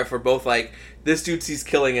the sheriff are both like, this dude sees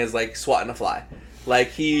killing as like swatting a fly. Like,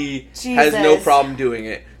 he has no problem doing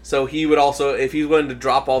it. So he would also, if he's willing to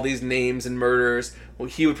drop all these names and murders, well,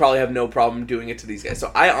 he would probably have no problem doing it to these guys.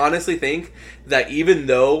 So I honestly think that even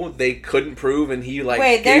though they couldn't prove, and he like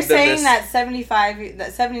they're saying that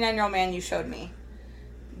 79-year-old man you showed me,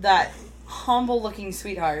 that humble-looking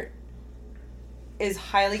sweetheart, is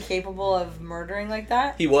highly capable of murdering like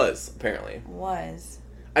that? He was, apparently.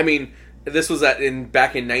 I mean, this was back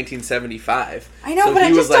in 1975. I know, so but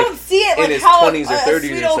I just don't see it like how a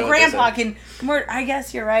sweet old grandpa can murder. I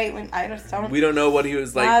guess you're right. I just don't. We don't know what he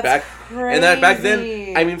was like back. Crazy. And that back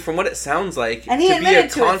then, I mean, from what it sounds like, and to be a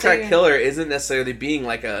contract killer isn't necessarily being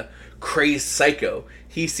like a crazed psycho.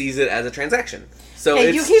 He sees it as a transaction. So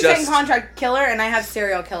hey, you keep saying contract killer, and I have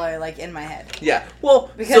serial killer like in my head. Yeah,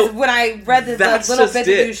 well, because when I read the little bit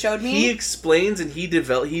that you showed me, he explains and he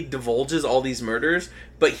divulges all these murders,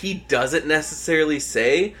 but he doesn't necessarily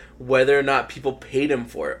say whether or not people paid him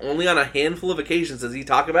for it. Only on a handful of occasions does he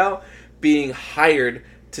talk about being hired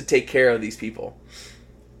to take care of these people.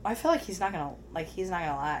 I feel like he's not gonna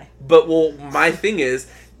lie. But my thing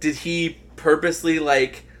is, did he purposely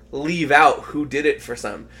leave out who did it for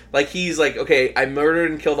some? Like, he's like, okay, I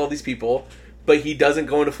murdered and killed all these people, but he doesn't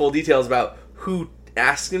go into full details about who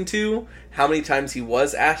asked him to, how many times he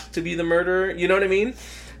was asked to be the murderer. You know what I mean?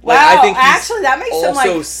 Like, wow, I think actually, that makes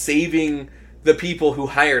also him saving the people who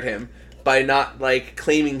hired him by not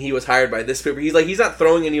claiming he was hired by this paper. He's not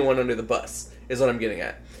throwing anyone under the bus, is what I'm getting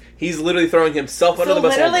at. He's literally throwing himself under the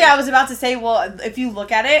bus. Literally, I was about to say, well, if you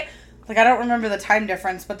look at it, I don't remember the time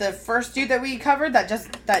difference, but the first dude that we covered that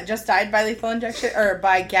just died by lethal injection or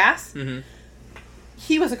by gas,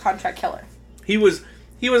 he was a contract killer. He was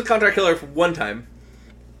a contract killer for one time.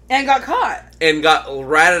 And got caught. And got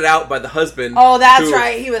ratted out by the husband. Oh, that's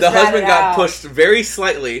right. He was ratted out. The husband got pushed very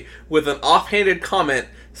slightly with an offhanded comment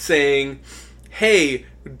saying, hey,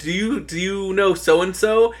 do you know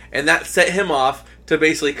so-and-so? And that set him off to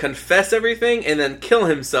basically confess everything and then kill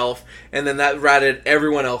himself. And then that ratted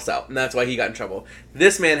everyone else out. And that's why he got in trouble.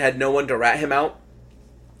 This man had no one to rat him out.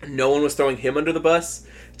 No one was throwing him under the bus.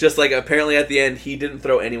 Just like apparently at the end, he didn't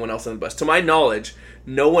throw anyone else on the bus. To my knowledge,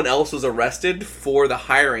 no one else was arrested for the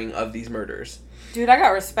hiring of these murders. Dude, I got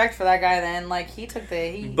respect for that guy then. He took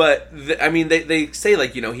the... But, I mean, they say,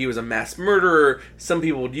 he was a mass murderer. Some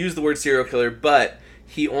people would use the word serial killer, but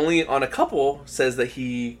he only, on a couple, says that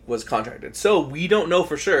he was contracted. So we don't know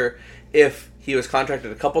for sure if he was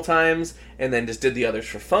contracted a couple times and then just did the others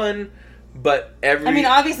for fun. But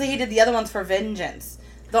obviously he did the other ones for vengeance.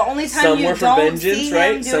 The only time you don't see him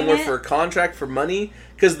doing it... Some were for contract, for money.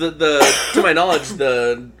 Because the to my knowledge,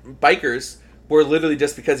 the bikers were literally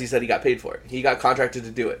just because he said he got paid for it. He got contracted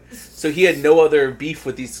to do it. So he had no other beef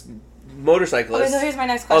with these motorcyclists. Okay, so here's my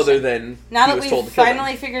next question. Other than now that we've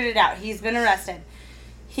finally figured it out, he's been arrested.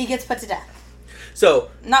 He gets put to death.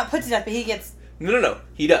 So... Not put to death, but he gets... No.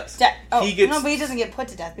 He does. But he doesn't get put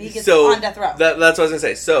to death, but he gets on death row. That's what I was going to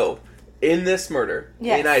say. So, in this murder,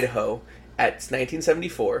 in Idaho, at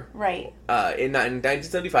 1974... Right. In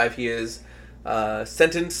 1975, he is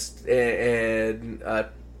sentenced and...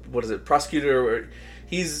 prosecutor...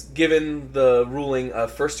 He's given the ruling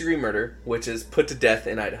of first-degree murder, which is put to death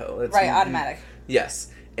in Idaho. It's automatic.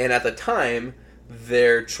 Yes. And at the time,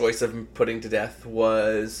 their choice of putting to death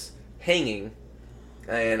was hanging.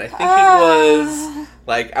 And I think it was,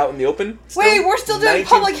 out in the open. Still. Wait, we're still doing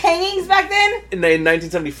public hangings back then? In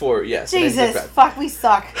 1974, yes. Jesus, fuck, we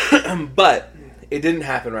suck. But it didn't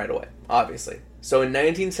happen right away, obviously. So in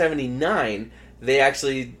 1979,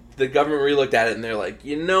 the government re-looked at it and they're like,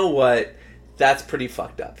 you know what? That's pretty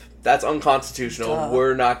fucked up. That's unconstitutional. Duh.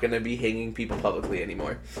 We're not going to be hanging people publicly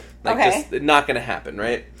anymore. Just not going to happen,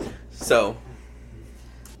 right? So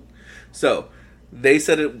they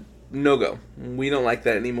said it, no go. We don't like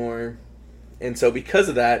that anymore. And so because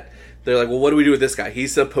of that, they're like, well, what do we do with this guy?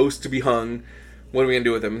 He's supposed to be hung. What are we going to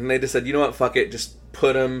do with him? And they just said, you know what? Fuck it. Just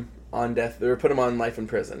put him on death, or put him on life in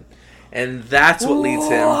prison. And that's what leads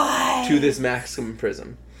him to this maximum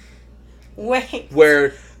prison. Wait.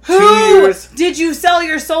 Where... Who did you sell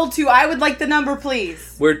your soul to? I would like the number,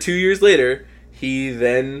 please. Where 2 years later, he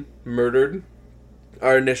then murdered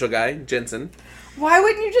our initial guy, Jensen. Why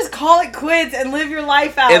wouldn't you just call it quits and live your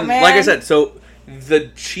life out, and man? Like I said, so the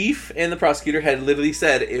chief and the prosecutor had literally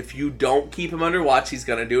said, if you don't keep him under watch, he's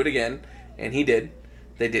going to do it again. And he did.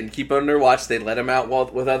 They didn't keep him under watch. They let him out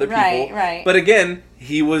with other people. Right. But again,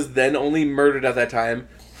 he was then only murdered at that time.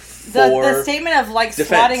 The statement of,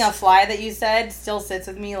 swatting a fly that you said still sits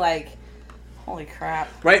with me holy crap.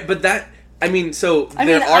 Right, but that, there are people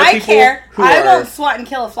who I won't swat and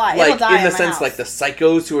kill a fly. It'll die in the sense, house. The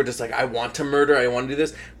psychos who are just I want to murder, I want to do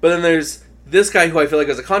this. But then there's this guy who I feel like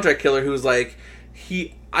is a contract killer who's I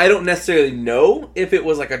don't necessarily know if it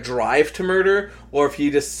was a drive to murder or if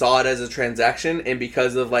he just saw it as a transaction, and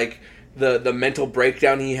because of the mental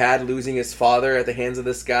breakdown he had losing his father at the hands of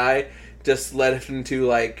this guy just led him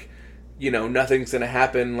to nothing's gonna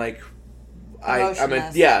happen. To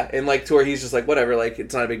where he's just whatever.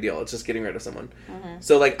 It's not a big deal. It's just getting rid of someone. Mm-hmm.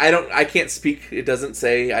 So I can't speak. It doesn't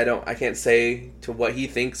say. I can't say to what he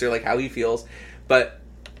thinks or how he feels. But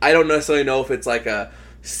I don't necessarily know if it's a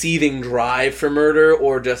seething drive for murder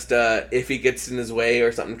or just if he gets in his way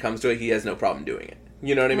or something comes to it, he has no problem doing it.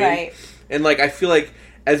 You know what I mean? Right. And I feel like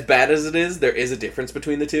as bad as it is, there is a difference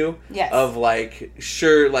between the two. Yes. Of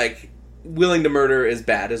willing to murder is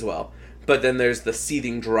bad as well. But then there's the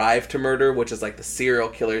seething drive to murder, which is the serial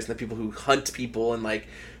killers and the people who hunt people and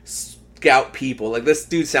scout people. This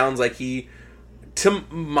dude sounds like he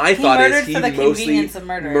mostly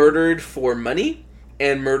murdered for money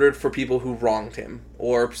and murdered for people who wronged him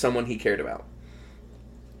or someone he cared about.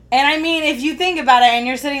 And if you think about it and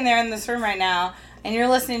you're sitting there in this room right now and you're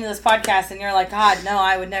listening to this podcast and you're God, no,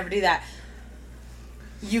 I would never do that.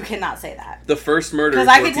 You cannot say that. The first murder, because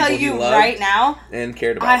I can tell you right now, and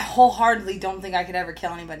cared about. I wholeheartedly don't think I could ever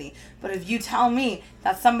kill anybody. But if you tell me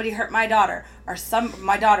that somebody hurt my daughter or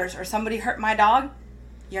my daughters or somebody hurt my dog,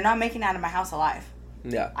 you're not making it out of my house alive.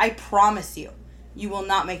 Yeah. I promise you, you will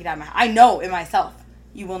not make it out of my house. I know in myself,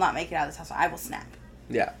 you will not make it out of this house. I will snap.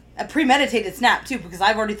 Yeah. A premeditated snap too, because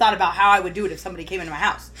I've already thought about how I would do it if somebody came into my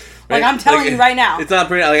house. Right? I'm telling you right now. It's not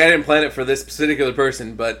pretty. I didn't plan it for this particular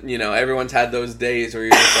person, but everyone's had those days where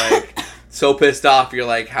you're just so pissed off. You're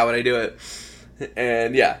how would I do it?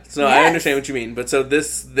 And yeah, so yes. I understand what you mean. But so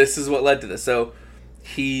this is what led to this. So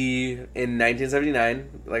he in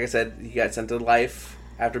 1979, like I said, he got sent to life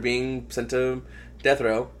after being sent to death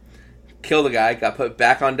row. Killed a guy, got put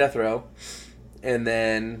back on death row, and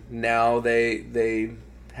then now they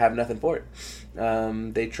have nothing for it.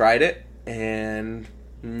 They tried it, and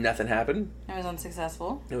nothing happened. It was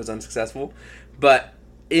unsuccessful. But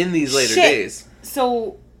in these later days...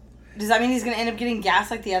 So, does that mean he's going to end up getting gas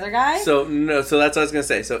like the other guy? So that's what I was going to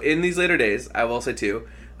say. So, in these later days, I will say, too,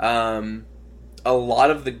 a lot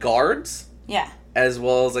of the guards... Yeah. As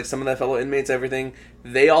well as, some of the fellow inmates, everything,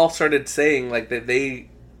 they all started saying, that they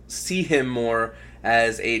see him more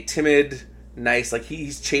as a timid... nice. Like,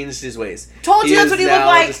 he's changed his ways. Told you that's what he looked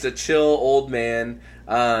like. He's now just a chill old man.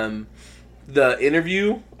 The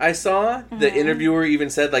interview I saw, the interviewer even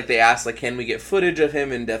said, like, they asked, like, can we get footage of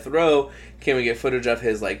him in death row? Can we get footage of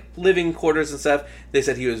his, like, living quarters and stuff? They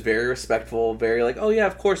said he was very respectful, very, like, oh, yeah,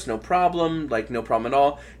 of course, no problem. Like, no problem at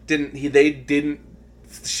all.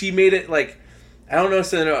 She made it, like, I don't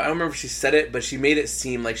remember if she said it, but she made it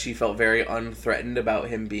seem like she felt very unthreatened about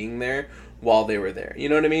him being there while they were there. You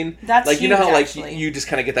know what I mean? That's like, huge, you know how, like, actually. you just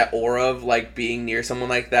kind of get that aura of, like, being near someone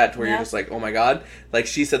like that, to where you're just like, oh my god. Like,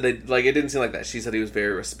 she said that, like, it didn't seem like that. She said he was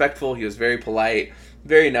very respectful, he was very polite,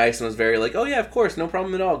 very nice, and was very like, oh yeah, of course, no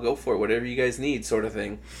problem at all, go for it, whatever you guys need, sort of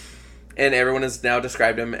thing. And everyone has now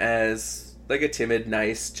described him as, like, a timid,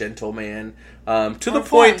 nice, gentle man. To the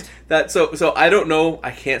point that, so I don't know, I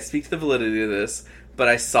can't speak to the validity of this, but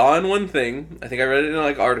I saw in one thing, I think I read it in,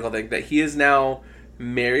 like, an article thing, that he is now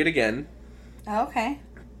married again. Oh, okay.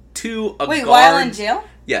 To a guard. While in jail?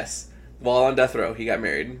 Yes. While on death row, he got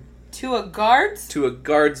married. To a guard's? To a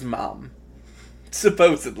guard's mom.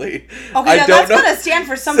 Supposedly. Okay, now that's going to stand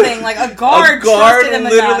for something. Like, a guard trusted him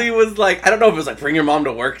literally enough. Was like, I don't know if it was like, bring your mom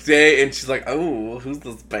to work day, and she's like, oh, who's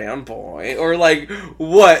this band boy? Or like,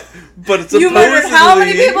 what? But it's supposedly... You murdered how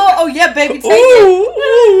many people? Oh, yeah, baby, take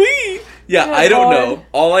it. Yeah, I don't know.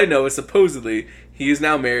 All I know is supposedly he is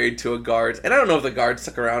now married to a guard. And I don't know if the guard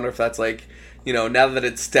stuck around or if that's like, you know, now that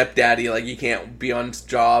it's stepdaddy, like, you can't be on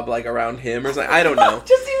job, like, around him or something. I don't know.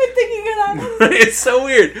 Just even thinking of that. It's so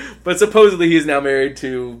weird. But supposedly he's now married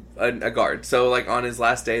to a guard. So, like, on his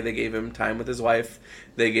last day, they gave him time with his wife.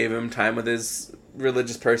 They gave him time with his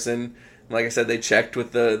religious person. Like I said, they checked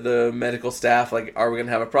with the medical staff, like, are we going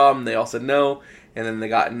to have a problem? They all said no. And then they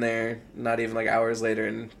got in there, not even, like, hours later,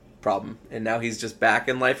 and problem. And now he's just back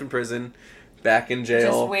in life in prison. Back in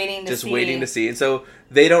jail, just waiting to see. And so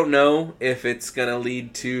they don't know if it's going to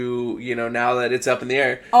lead to, you know, now that it's up in the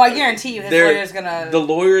air. Oh, I guarantee you his lawyer's going to...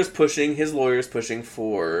 His lawyer's pushing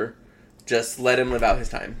for just let him live out his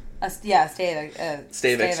time. Stay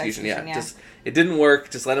of execution, yeah. Just, it didn't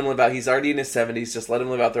work. Just let him live out. He's already in his 70s. Just let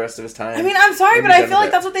him live out the rest of his time. I mean, I'm sorry, but I feel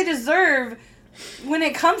like that's what they deserve when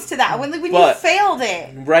it comes to that. When you failed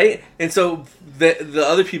it. Right? And so... The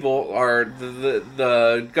other people are,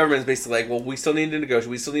 the government is basically like, well, we still need to negotiate,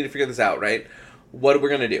 we still need to figure this out, right? What are we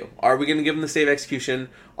going to do? Are we going to give them the stay of execution?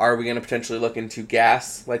 Are we going to potentially look into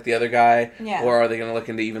gas, like the other guy? Yeah. Or are they going to look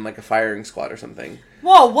into even, like, a firing squad or something?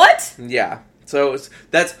 Whoa, what? Yeah. So,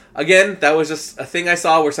 that was just a thing I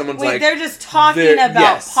saw where someone's like... they're just talking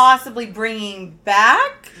about possibly bringing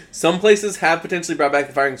back? Some places have potentially brought back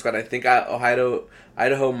the firing squad. I think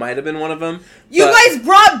Idaho might have been one of them. You guys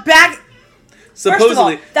brought back... Supposedly, first of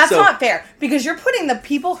all, that's not fair, because you're putting the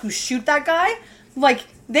people who shoot that guy, like,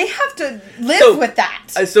 they have to live with that.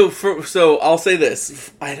 So I'll say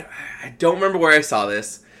this. I don't remember where I saw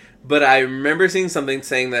this, but I remember seeing something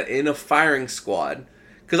saying that in a firing squad,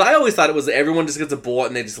 because I always thought it was everyone just gets a bullet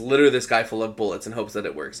and they just litter this guy full of bullets in hopes that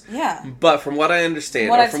it works. Yeah. But from what I understand,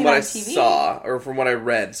 or from what I saw, or from what I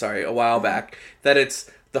read, a while back, that it's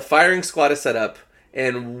the firing squad is set up,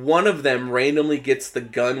 and one of them randomly gets the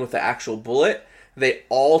gun with the actual bullet. They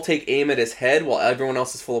all take aim at his head while everyone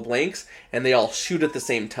else is full of blanks, and they all shoot at the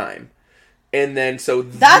same time. And then, so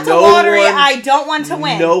that's a lottery I don't want to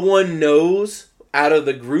win. No one knows out of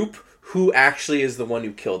the group who actually is the one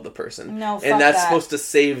who killed the person. No, fuck and that's supposed to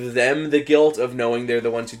save them the guilt of knowing they're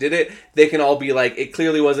the ones who did it. They can all be like, it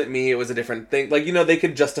clearly wasn't me, it was a different thing. Like, you know, they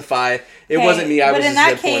could justify, it wasn't me, I was just pulling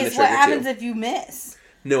the trigger too. But in that case, what happens if you miss?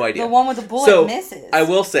 No idea. The one with the bullet misses. I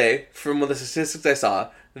will say, from the statistics I saw,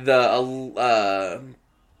 the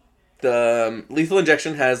lethal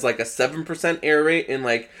injection has like a 7% error rate in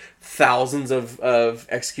like thousands of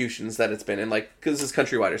executions that it's been in, like, because this is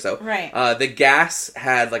countrywide or so. Right. The gas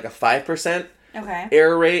had like a 5%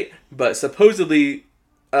 error rate, but supposedly,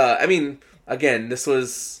 I mean, again, this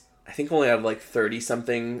was, I think, only out of like 30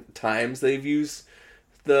 something times they've used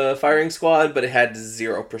the firing squad, but it had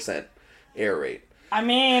 0% error rate. I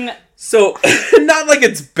mean... So, not like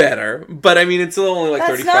it's better, but I mean, it's still only like 35%.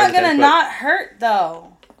 That's not gonna not hurt,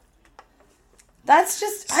 though. That's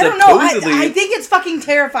just... I don't know. I think it's fucking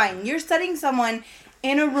terrifying. You're setting someone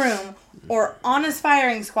in a room or on a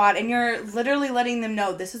firing squad, and you're literally letting them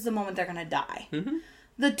know this is the moment they're gonna die. Mm-hmm.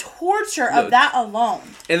 The torture of that alone.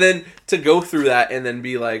 And then to go through that and then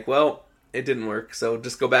be like, well, it didn't work, so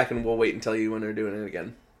just go back and we'll wait and tell you when they're doing it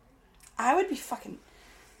again. I would be fucking...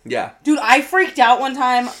 Yeah. Dude, I freaked out one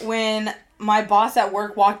time when my boss at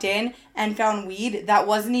work walked in and found weed that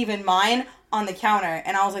wasn't even mine on the counter.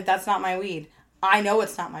 And I was like, that's not my weed. I know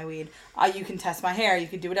it's not my weed. You can test my hair. You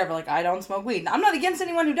can do whatever. Like, I don't smoke weed. I'm not against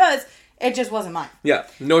anyone who does. It just wasn't mine. Yeah.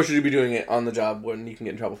 Nor should you be doing it on the job when you can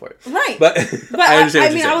get in trouble for it. Right. But I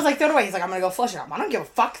understand. I was like, throw it away. He's like, I'm going to go flush it up. I don't give a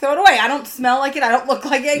fuck. Throw it away. I don't smell like it. I don't look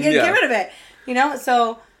like it. Get rid of it. You know?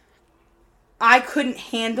 So I couldn't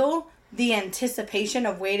handle the anticipation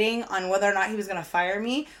of waiting on whether or not he was going to fire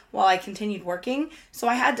me while I continued working. So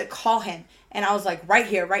I had to call him. And I was like, right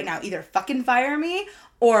here, right now, either fucking fire me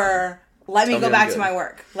or let me go back to my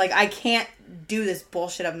work. Like, I can't do this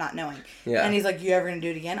bullshit of not knowing. Yeah. And he's like, you ever going to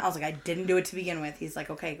do it again? I was like, I didn't do it to begin with. He's like,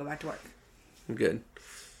 okay, go back to work. Good.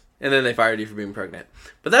 And then they fired you for being pregnant.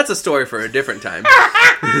 But that's a story for a different time.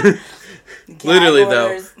 Literally,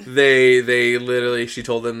 though, they literally, she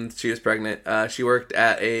told them she was pregnant. She worked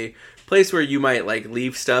at a place where you might, like,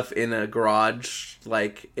 leave stuff in a garage,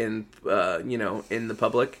 like, in, in the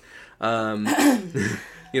public. Where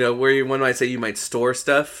one might say you might store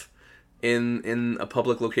stuff in a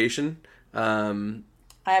public location. I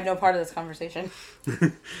have no part of this conversation.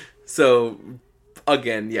 So,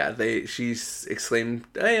 again, she exclaimed,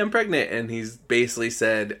 hey, I'm pregnant. And he's basically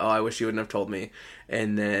said, oh, I wish you wouldn't have told me.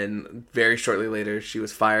 And then very shortly later, she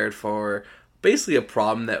was fired for basically a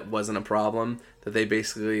problem that wasn't a problem. That they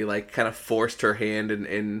basically, like, kind of forced her hand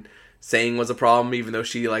in saying was a problem, even though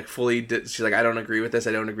she, like, fully did. She's like, I don't agree with this.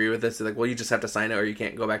 I don't agree with this. They're like, well, you just have to sign it or you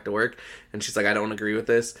can't go back to work. And she's like, I don't agree with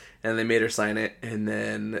this. And they made her sign it. And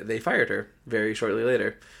then they fired her very shortly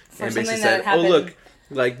later. And basically said, oh, look,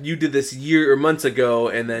 like, you did this year or months ago,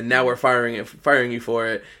 and then now we're firing you for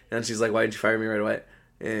it. And she's like, why did you fire me right away?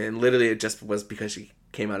 And literally it just was because she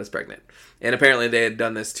came out as pregnant. And apparently they had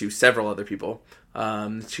done this to several other people.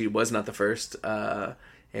 She was not the first.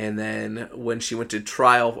 And then when she went to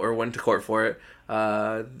trial or went to court for it,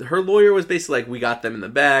 her lawyer was basically like, we got them in the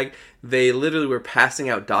bag. They literally were passing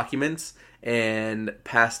out documents and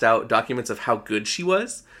passed out documents of how good she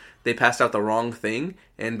was. They passed out the wrong thing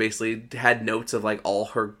and basically had notes of, like, all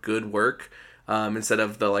her good work instead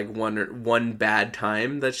of the, like, one bad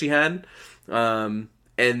time that she had. And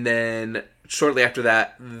then shortly after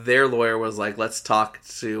that, their lawyer was like, let's talk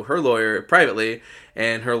to her lawyer privately.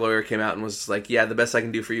 And her lawyer came out and was like, yeah, the best I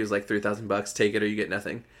can do for you is like $3,000. Take it or you get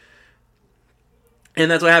nothing.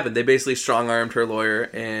 And that's what happened. They basically strong-armed her lawyer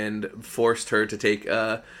and forced her to take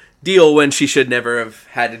a deal when she should never have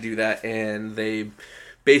had to do that. And they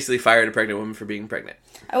basically fired a pregnant woman for being pregnant.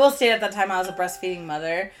 I will state at that time I was a breastfeeding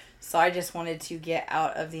mother. So I just wanted to get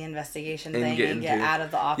out of the investigation thing and get out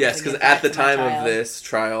of the office. Yes, because at the time of this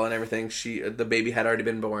trial and everything, the baby had already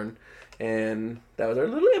been born. And that was our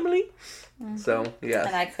little Emily. Mm-hmm. So, yeah.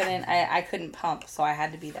 And I couldn't pump, so I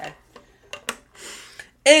had to be there.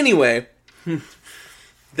 Anyway,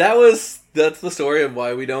 that's the story of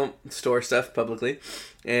why we don't store stuff publicly.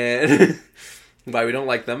 And why we don't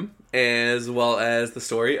like them. As well as the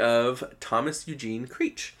story of Thomas Eugene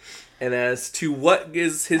Creech. And as to what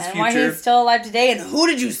is his future. And why he's still alive today. And who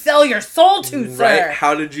did you sell your soul to, sir? Right.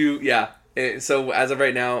 How did you... Yeah. So as of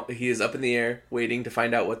right now, he is up in the air, waiting to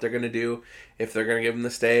find out what they're going to do. If they're going to give him the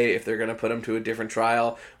stay, if they're going to put him to a different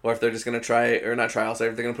trial, or if they're just going to try... Or not trial, sorry.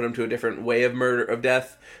 If they're going to put him to a different way of murder, of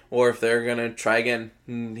death. Or if they're going to try again.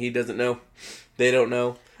 He doesn't know. They don't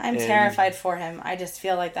know. I'm terrified for him. I just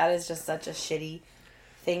feel like that is just such a shitty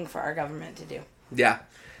thing for our government to do. Yeah.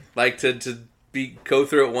 Like to go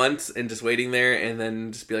through it once and just waiting there and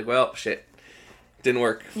then just be like, well, shit. Didn't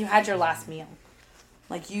work. You had your last meal.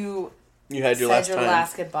 Like you had your last time.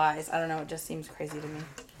 Last goodbyes. I don't know. It just seems crazy to me.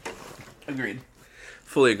 Agreed.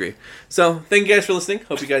 Fully agree. So, thank you guys for listening.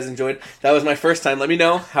 Hope you guys enjoyed. That was my first time. Let me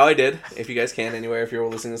know how I did. If you guys can, anywhere. If you're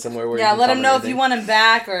listening to somewhere where you can let them know if you want him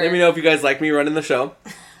back. Or let me know if you guys like me running the show.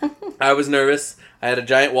 I was nervous. I had a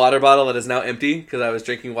giant water bottle that is now empty because I was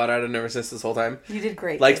drinking water out of nervousness this whole time. You did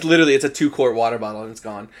great. Like, literally, it's a 2-quart water bottle and it's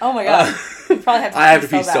gone. Oh my god. You probably have to pee. I have to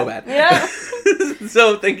pee so bad. Yeah.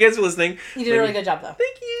 So, thank you guys for listening. You did a really good job, though.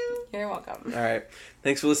 Thank you. You're welcome. All right.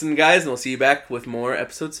 Thanks for listening, guys, and we'll see you back with more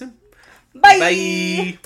episodes soon. Bye. Bye.